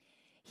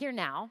Hear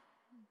now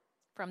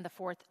from the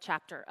 4th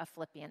chapter of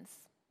Philippians.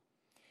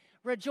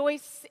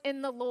 Rejoice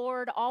in the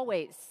Lord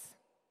always.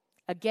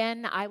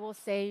 Again, I will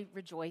say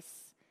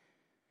rejoice.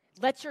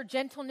 Let your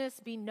gentleness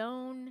be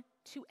known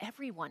to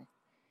everyone.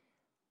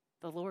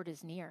 The Lord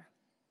is near.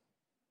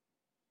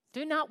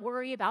 Do not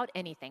worry about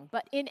anything,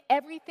 but in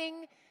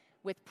everything,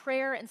 with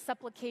prayer and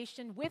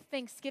supplication, with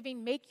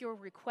thanksgiving, make your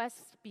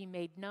requests be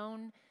made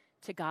known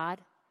to God.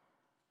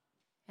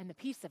 And the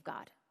peace of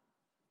God,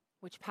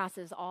 which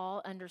passes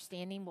all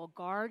understanding, will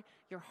guard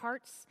your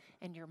hearts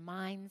and your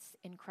minds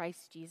in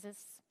Christ Jesus.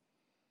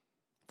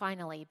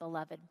 Finally,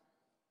 beloved,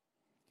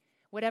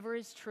 whatever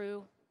is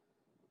true,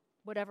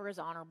 whatever is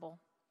honorable,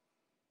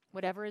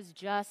 whatever is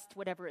just,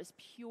 whatever is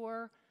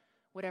pure,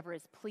 whatever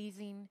is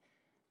pleasing,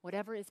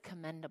 whatever is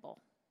commendable.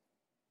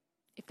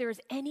 If there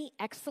is any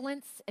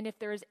excellence and if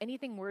there is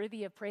anything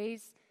worthy of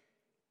praise,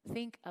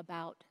 think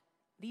about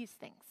these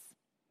things.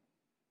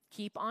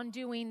 Keep on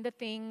doing the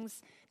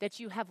things that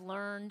you have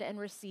learned and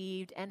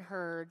received and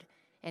heard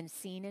and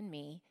seen in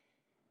me,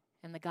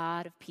 and the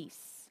God of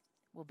peace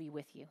will be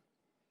with you.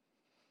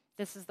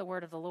 This is the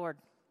word of the Lord.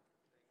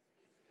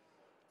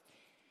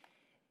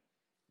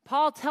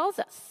 Paul tells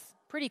us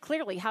pretty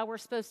clearly how we're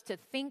supposed to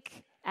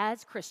think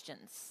as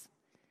Christians.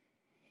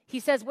 He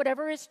says,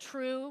 whatever is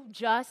true,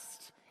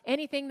 just,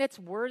 anything that's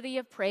worthy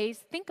of praise,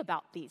 think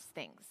about these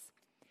things.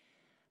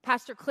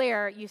 Pastor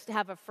Claire used to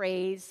have a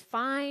phrase,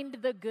 find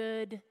the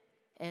good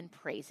and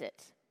praise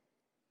it.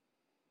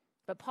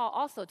 But Paul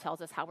also tells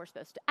us how we're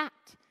supposed to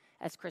act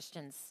as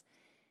Christians.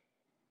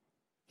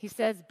 He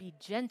says, be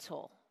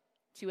gentle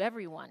to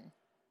everyone,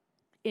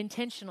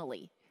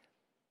 intentionally.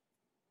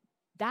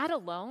 That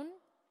alone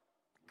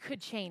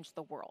could change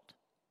the world.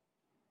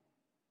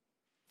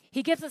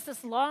 He gives us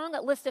this long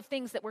list of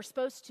things that we're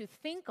supposed to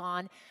think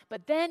on,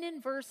 but then in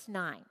verse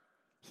 9,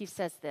 he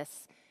says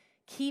this,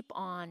 keep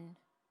on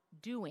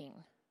doing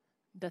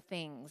the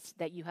things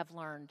that you have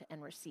learned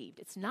and received.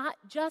 It's not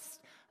just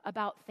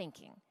about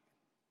thinking,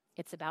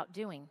 it's about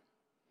doing.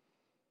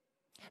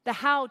 The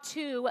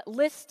how-to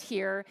list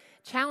here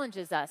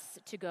challenges us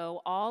to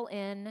go all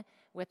in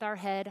with our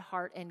head,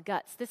 heart, and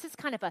guts. This is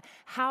kind of a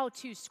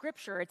how-to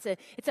scripture. It's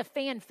a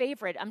fan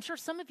favorite. I'm sure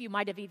some of you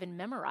might have even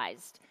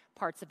memorized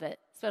parts of it,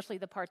 especially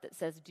the part that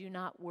says, do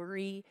not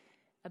worry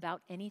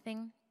about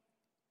anything.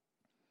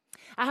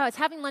 I was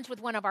having lunch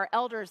with one of our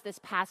elders this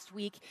past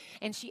week,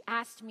 and she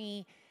asked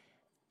me,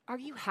 are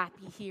you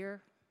happy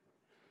here?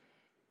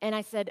 And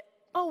I said,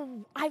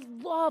 oh, I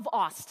love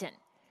Austin.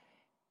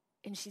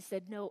 And she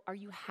said, no, are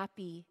you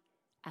happy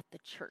at the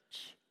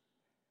church?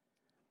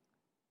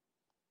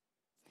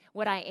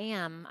 What I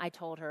am, I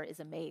told her, is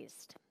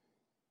amazed.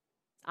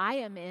 I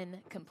am in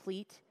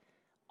complete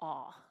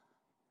awe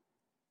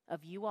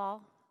of you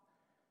all,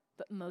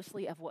 but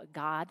mostly of what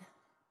God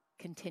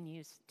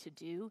continues to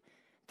do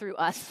through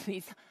us,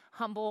 these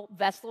humble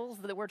vessels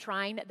that we're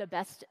trying the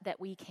best that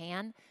we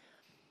can.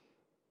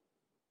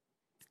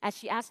 As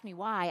she asked me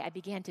why, I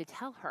began to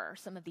tell her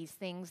some of these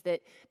things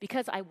that,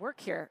 because I work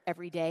here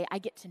every day, I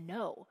get to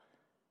know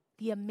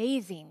the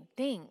amazing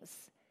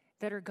things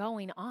that are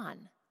going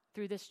on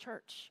through this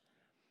church.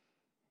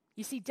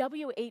 You see,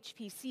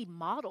 WHPC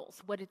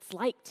models what it's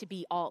like to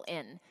be all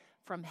in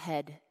from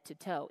head to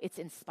toe. It's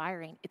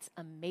inspiring, it's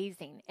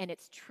amazing, and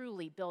it's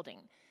truly building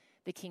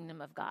the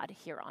kingdom of God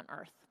here on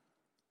earth.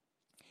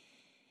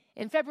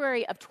 In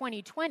February of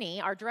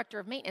 2020, our director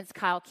of maintenance,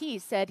 Kyle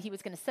Keys, said he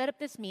was going to set up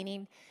this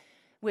meeting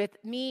with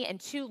me and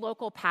 2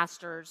 local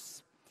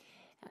pastors.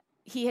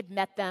 He had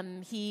met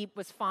them. He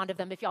was fond of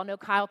them. If y'all know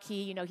Kyle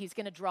Key, you know he's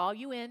going to draw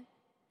you in.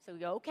 So we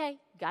go, okay,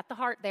 got the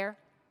heart there.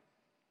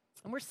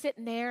 And we're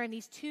sitting there, and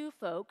these 2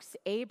 folks,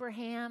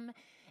 Abraham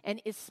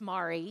and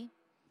Ismari,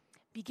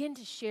 begin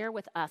to share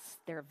with us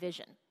their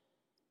vision.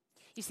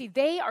 You see,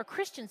 they are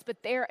Christians,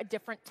 but they're a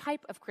different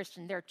type of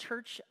Christian. They're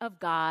Church of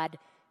God,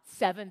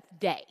 Seventh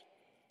Day.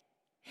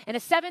 And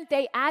a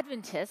Seventh-day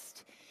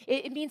Adventist,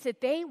 it means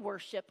that they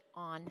worship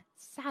on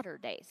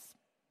Saturdays.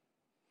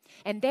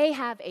 And they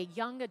have a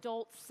young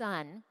adult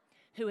son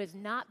who has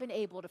not been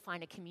able to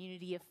find a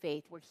community of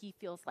faith where he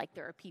feels like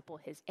there are people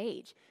his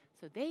age.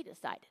 So they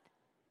decided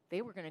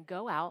they were going to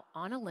go out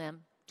on a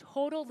limb,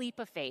 total leap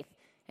of faith,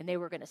 and they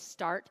were going to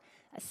start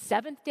a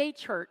Seventh-day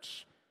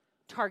church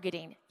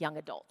targeting young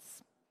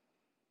adults.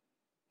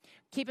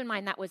 Keep in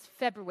mind that was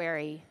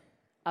February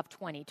of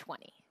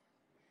 2020.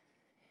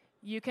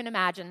 You can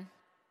imagine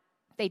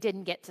they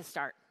didn't get to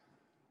start.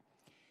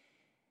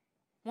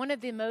 One of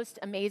the most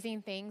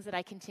amazing things that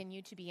I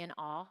continue to be in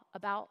awe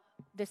about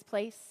this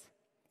place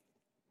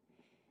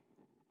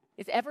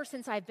is ever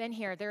since I've been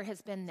here, there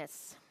has been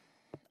this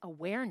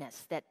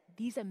awareness that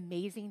these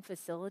amazing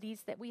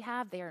facilities that we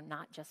have, they are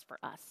not just for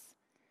us.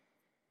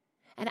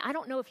 And I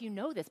don't know if you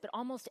know this, but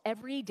almost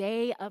every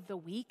day of the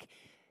week,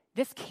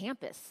 this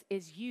campus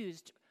is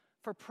used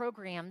for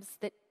programs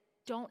that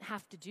don't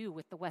have to do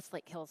with the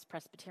Westlake Hills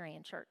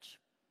Presbyterian Church.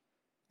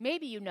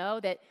 Maybe you know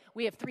that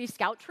we have 3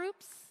 scout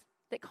troops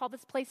that call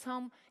this place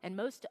home, and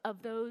most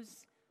of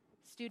those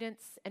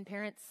students and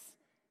parents,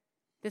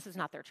 this is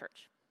not their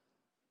church.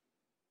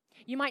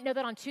 You might know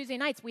that on Tuesday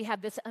nights, we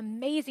have this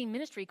amazing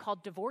ministry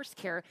called Divorce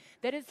Care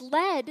that is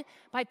led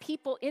by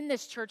people in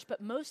this church,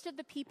 but most of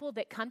the people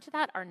that come to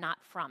that are not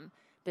from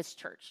this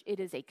church. It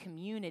is a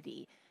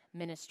community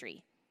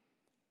ministry.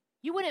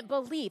 You wouldn't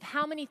believe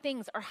how many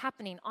things are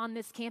happening on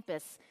this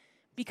campus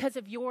because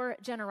of your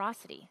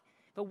generosity.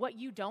 But what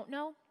you don't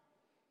know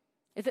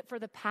is that for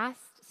the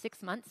past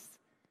 6 months,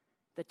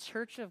 the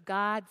Church of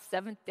God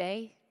Seventh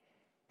Day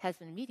has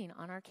been meeting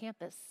on our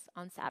campus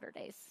on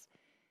Saturdays.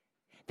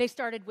 They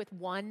started with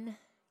one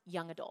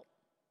young adult.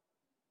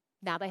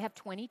 Now they have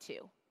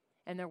 22,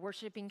 and their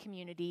worshiping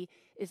community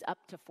is up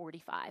to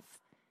 45.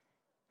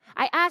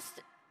 I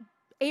asked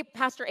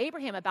Pastor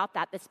Abraham about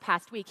that this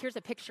past week. Here's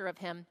a picture of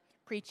him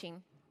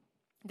preaching.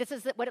 This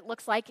is what it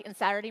looks like in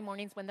Saturday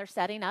mornings when they're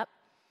setting up.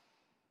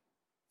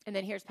 And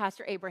then here's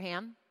Pastor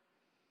Abraham.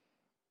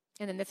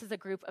 And then this is a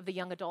group of the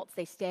young adults.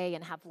 They stay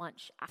and have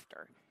lunch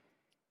after.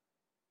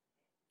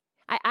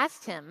 I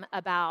asked him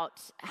about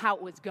how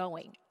it was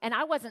going, and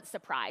I wasn't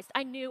surprised.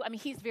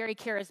 He's very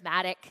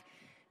charismatic.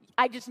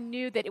 I just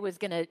knew that it was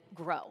going to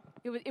grow.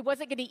 It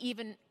wasn't going to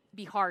even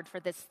be hard for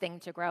this thing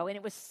to grow, and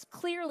it was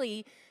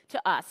clearly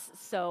to us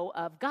so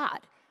of God.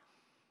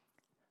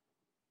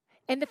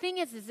 And the thing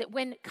is that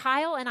when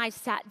Kyle and I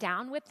sat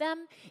down with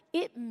them,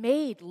 it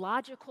made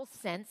logical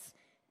sense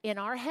in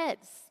our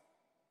heads.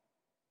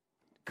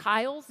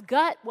 Kyle's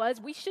gut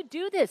was, we should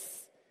do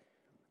this.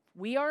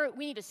 We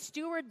need to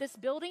steward this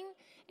building,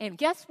 and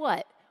guess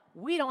what?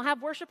 We don't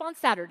have worship on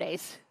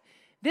Saturdays.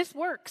 This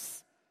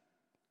works.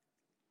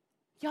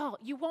 Y'all,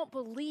 you won't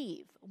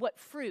believe what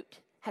fruit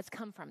has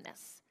come from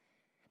this.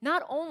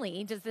 Not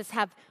only does this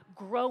have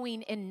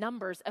growing in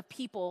numbers of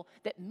people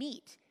that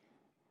meet,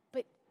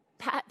 but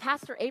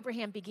Pastor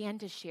Abraham began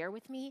to share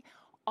with me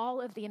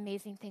all of the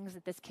amazing things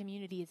that this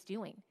community is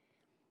doing.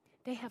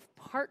 They have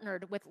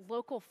partnered with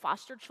local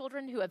foster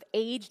children who have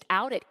aged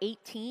out at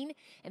 18,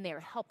 and they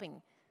are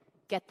helping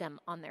get them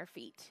on their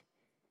feet.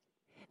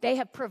 They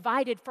have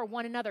provided for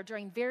one another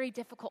during very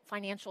difficult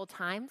financial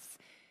times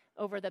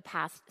over the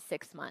past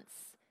 6 months.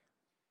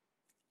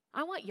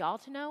 I want y'all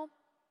to know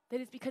that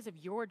it's because of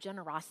your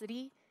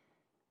generosity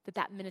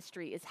that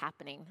ministry is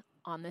happening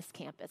on this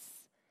campus.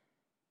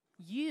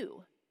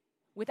 You,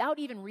 without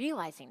even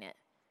realizing it,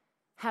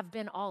 have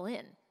been all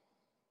in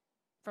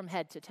from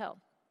head to toe.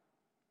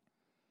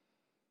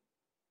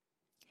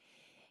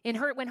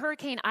 When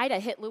Hurricane Ida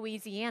hit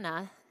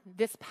Louisiana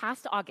this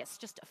past August,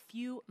 just a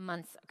few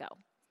months ago,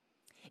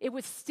 it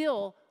was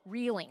still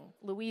reeling.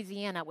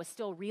 Louisiana was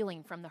still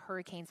reeling from the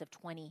hurricanes of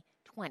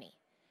 2020.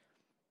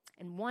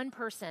 And one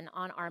person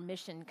on our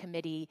mission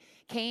committee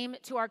came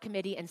to our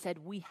committee and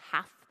said, we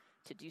have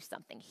to do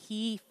something.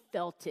 He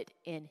felt it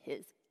in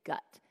his gut.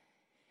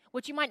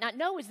 What you might not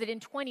know is that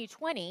in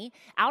 2020,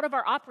 out of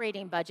our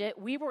operating budget,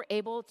 we were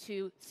able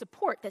to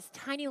support this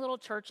tiny little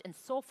church in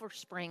Sulphur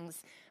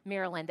Springs,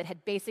 Maryland, that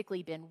had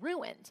basically been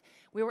ruined.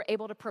 We were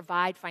able to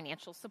provide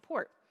financial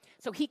support.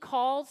 So he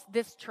calls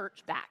this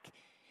church back,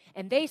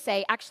 and they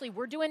say, actually,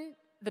 we're doing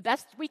the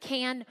best we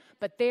can,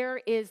 but there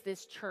is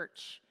this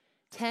church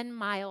 10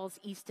 miles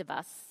east of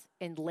us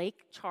in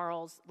Lake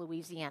Charles,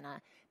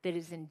 Louisiana, that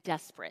is in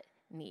desperate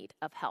need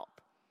of help.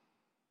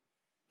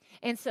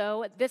 And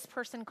so this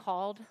person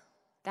called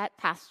that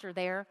pastor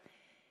there,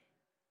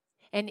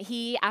 and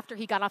after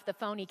he got off the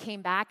phone, he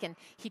came back and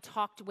he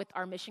talked with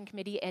our mission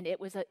committee, and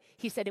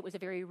he said it was a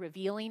very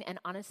revealing and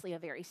honestly a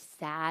very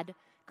sad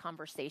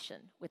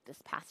conversation with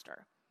this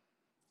pastor.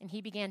 And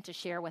he began to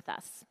share with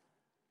us,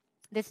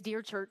 this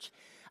dear church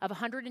of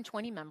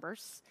 120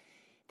 members,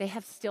 they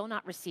have still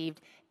not received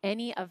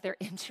any of their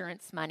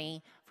insurance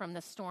money from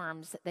the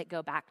storms that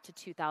go back to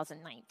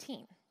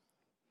 2019.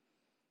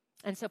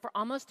 And so for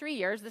almost 3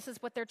 years, this is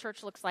what their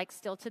church looks like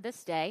still to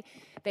this day.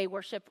 They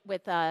worship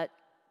with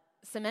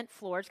cement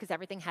floors because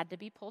everything had to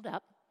be pulled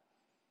up.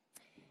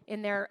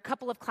 In their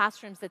couple of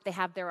classrooms that they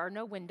have, there are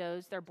no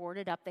windows. They're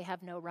boarded up. They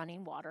have no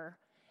running water,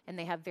 and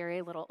they have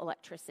very little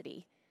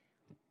electricity.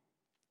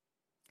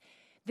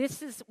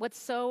 This is what's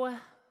so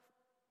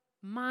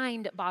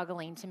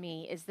mind-boggling to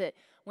me is that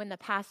when the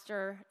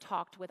pastor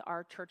talked with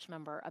our church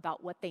member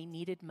about what they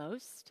needed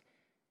most,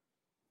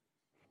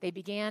 they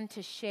began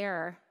to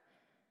share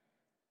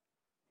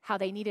how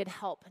they needed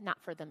help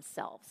not for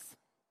themselves,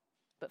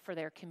 but for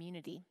their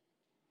community.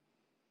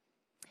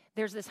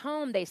 There's this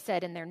home, they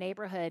said, in their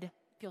neighborhood.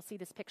 You'll see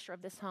this picture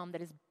of this home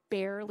that is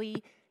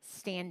barely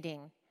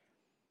standing.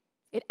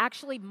 It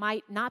actually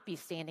might not be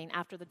standing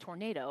after the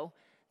tornado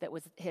that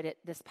hit it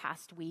this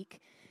past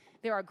week.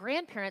 There are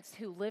grandparents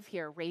who live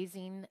here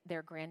raising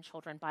their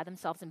grandchildren by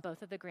themselves, and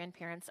both of the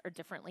grandparents are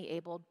differently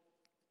abled.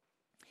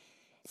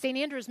 St.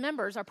 Andrew's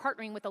members are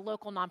partnering with a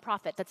local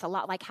nonprofit that's a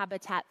lot like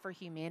Habitat for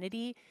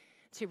Humanity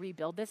to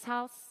rebuild this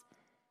house,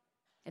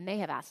 and they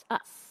have asked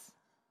us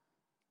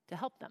to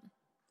help them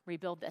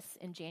rebuild this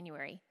in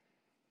January.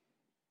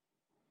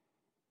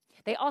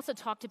 They also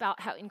talked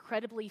about how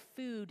incredibly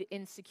food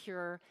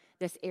insecure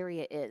this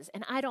area is.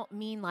 And I don't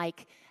mean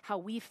like how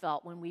we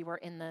felt when we were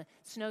in the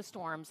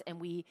snowstorms and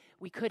we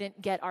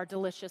couldn't get our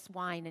delicious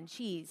wine and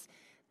cheese.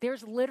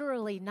 There's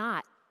literally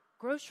not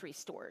grocery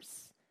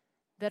stores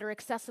that are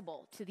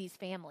accessible to these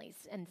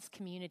families and this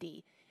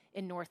community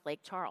in North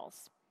Lake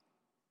Charles.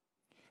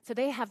 So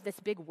they have this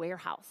big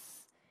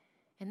warehouse,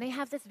 and they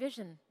have this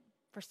vision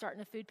for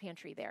starting a food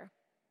pantry there.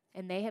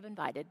 And they have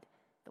invited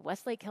the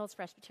Westlake Hills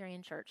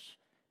Presbyterian Church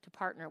to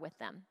partner with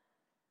them.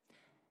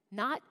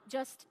 Not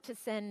just to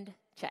send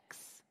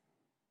checks,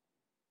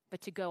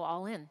 but to go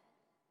all in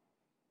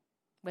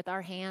with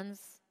our hands,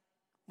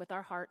 with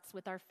our hearts,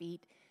 with our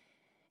feet.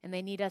 And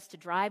they need us to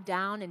drive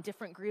down in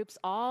different groups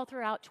all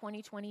throughout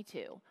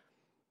 2022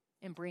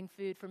 and bring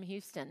food from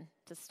Houston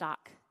to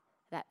stock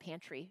that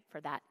pantry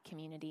for that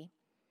community.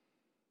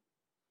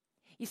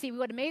 You see,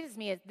 what amazes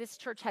me is this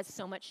church has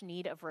so much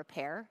need of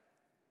repair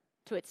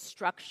to its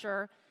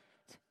structure,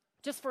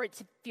 just for it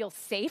to feel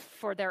safe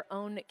for their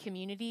own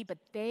community, but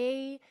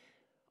they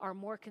are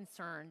more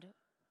concerned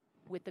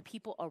with the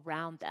people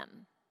around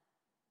them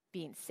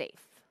being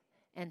safe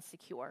and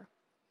secure.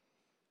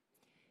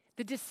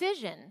 The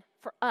decision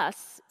for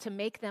us to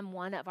make them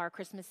one of our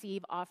Christmas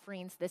Eve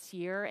offerings this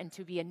year and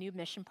to be a new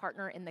mission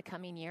partner in the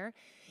coming year,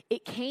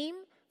 it came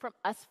from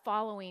us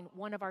following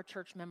one of our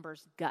church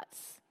members'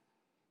 guts.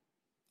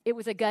 It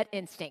was a gut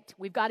instinct.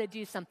 We've got to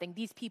do something.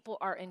 These people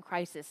are in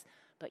crisis.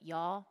 But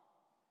y'all,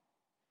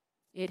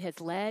 it has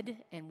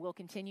led and will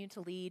continue to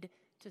lead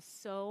to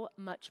so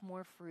much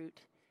more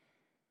fruit.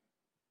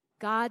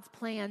 God's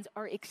plans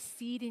are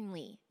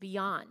exceedingly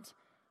beyond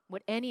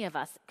what any of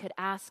us could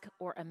ask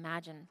or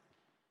imagine.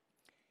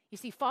 You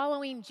see,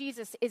 following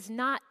Jesus is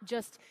not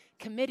just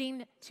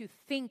committing to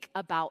think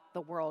about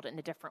the world in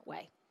a different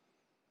way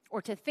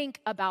or to think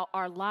about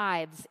our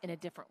lives in a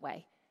different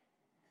way.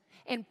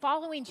 And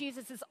following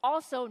Jesus is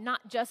also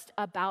not just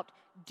about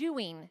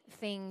doing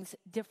things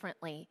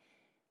differently.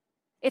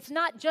 It's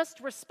not just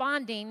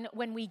responding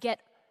when we get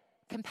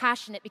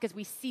compassionate because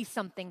we see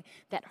something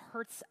that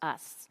hurts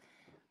us.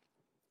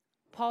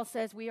 Paul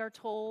says we are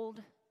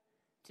told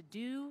to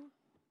do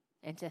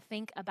and to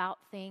think about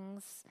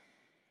things.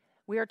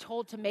 We are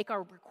told to make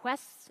our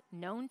requests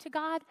known to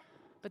God,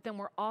 but then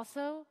we're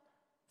also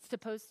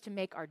supposed to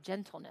make our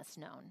gentleness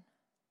known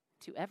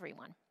to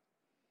everyone.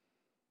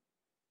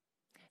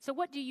 So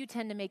what do you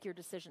tend to make your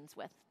decisions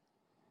with?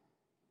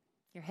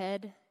 Your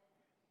head,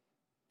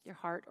 your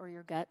heart, or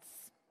your guts?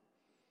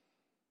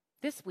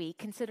 This week,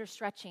 consider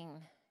stretching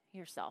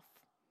yourself,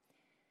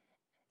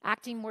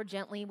 acting more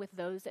gently with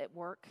those at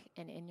work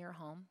and in your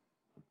home.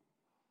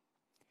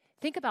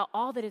 Think about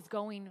all that is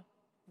going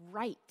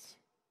right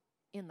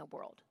in the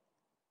world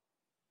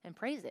and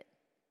praise it.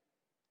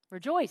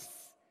 Rejoice.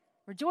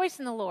 Rejoice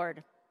in the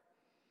Lord.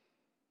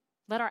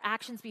 Let our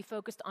actions be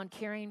focused on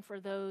caring for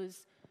those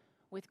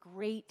with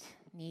great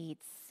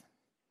needs.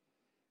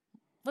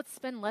 Let's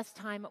spend less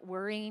time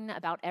worrying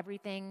about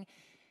everything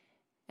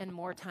and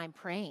more time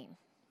praying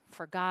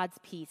for God's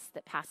peace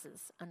that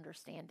passes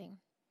understanding.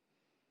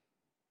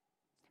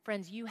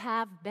 Friends, you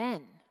have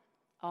been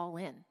all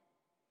in.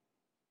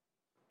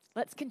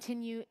 Let's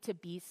continue to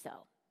be so.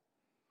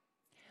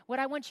 What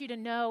I want you to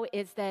know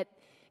is that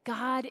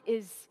God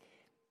is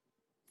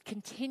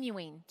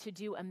continuing to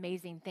do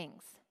amazing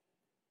things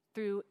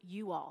through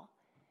you all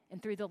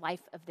and through the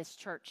life of this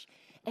church.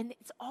 And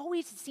it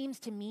always seems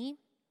to me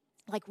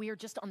like we are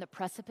just on the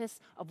precipice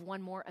of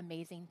one more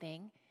amazing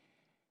thing.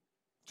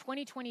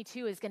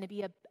 2022 is going to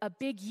be a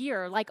big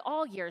year, like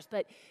all years,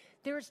 but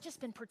there's just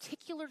been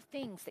particular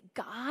things that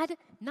God,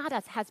 not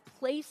us, has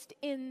placed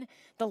in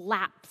the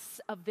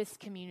laps of this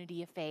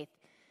community of faith.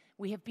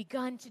 We have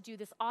begun to do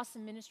this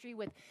awesome ministry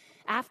with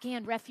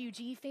Afghan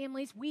refugee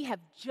families. We have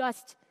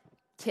just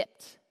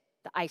tipped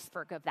the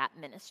iceberg of that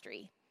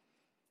ministry.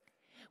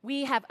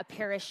 We have a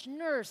parish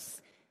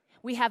nurse.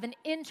 We have an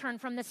intern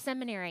from the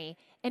seminary.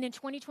 And in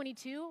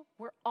 2022,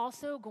 we're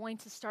also going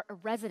to start a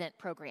resident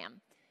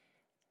program.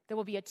 There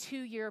will be a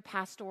 2-year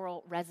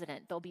pastoral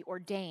resident. They'll be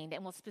ordained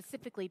and will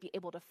specifically be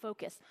able to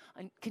focus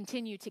on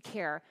continue to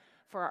care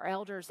for our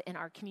elders in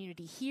our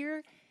community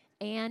here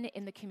and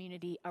in the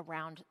community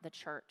around the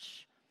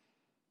church.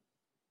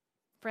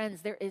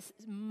 Friends, there is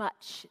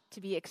much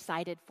to be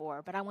excited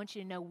for, but I want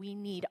you to know we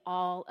need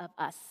all of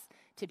us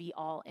to be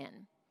all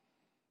in.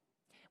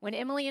 When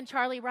Emily and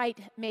Charlie Wright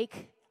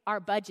make our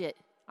budget,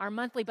 our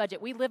monthly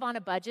budget, we live on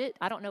a budget.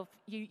 I don't know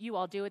if you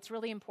all do. It's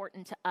really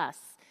important to us.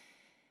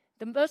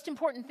 The most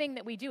important thing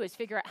that we do is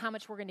figure out how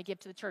much we're going to give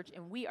to the church,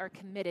 and we are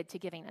committed to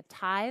giving a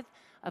tithe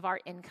of our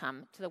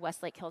income to the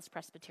Westlake Hills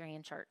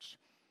Presbyterian Church.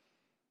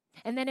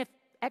 And then if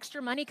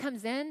extra money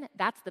comes in,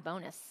 that's the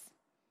bonus.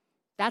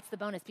 That's the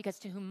bonus, because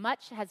to whom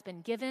much has been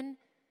given,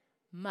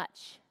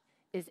 much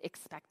is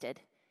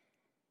expected.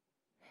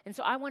 And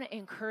so I want to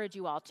encourage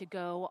you all to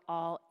go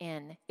all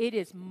in. It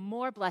is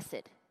more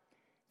blessed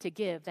to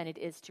give than it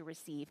is to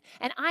receive.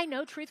 And I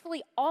know,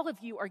 truthfully, all of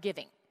you are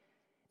giving.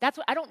 That's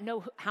what I don't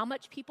know how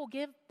much people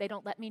give. They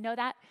don't let me know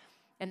that,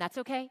 and that's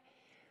okay.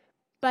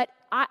 But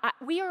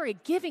we are a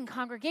giving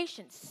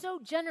congregation, so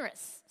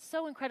generous,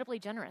 so incredibly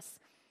generous.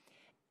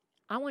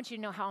 I want you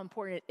to know how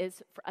important it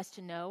is for us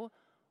to know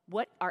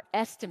what our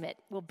estimate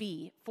will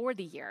be for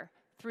the year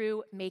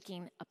through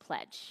making a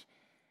pledge.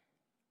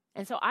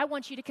 And so I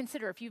want you to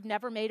consider, if you've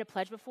never made a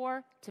pledge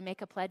before, to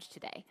make a pledge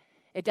today.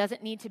 It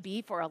doesn't need to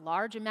be for a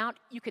large amount.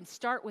 You can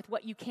start with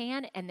what you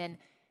can and then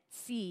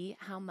see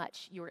how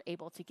much you're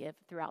able to give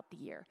throughout the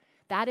year.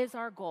 That is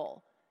our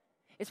goal,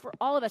 is for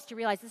all of us to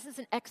realize this is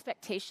an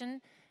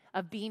expectation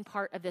of being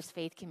part of this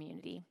faith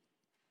community.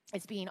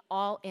 It's being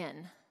all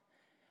in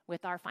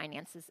with our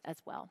finances as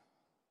well.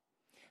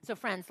 So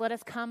friends, let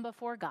us come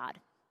before God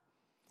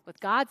with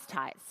God's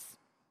tithes,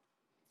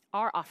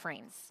 our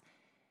offerings,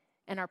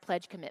 and our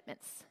pledge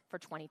commitments for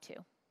 22.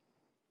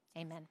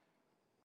 Amen.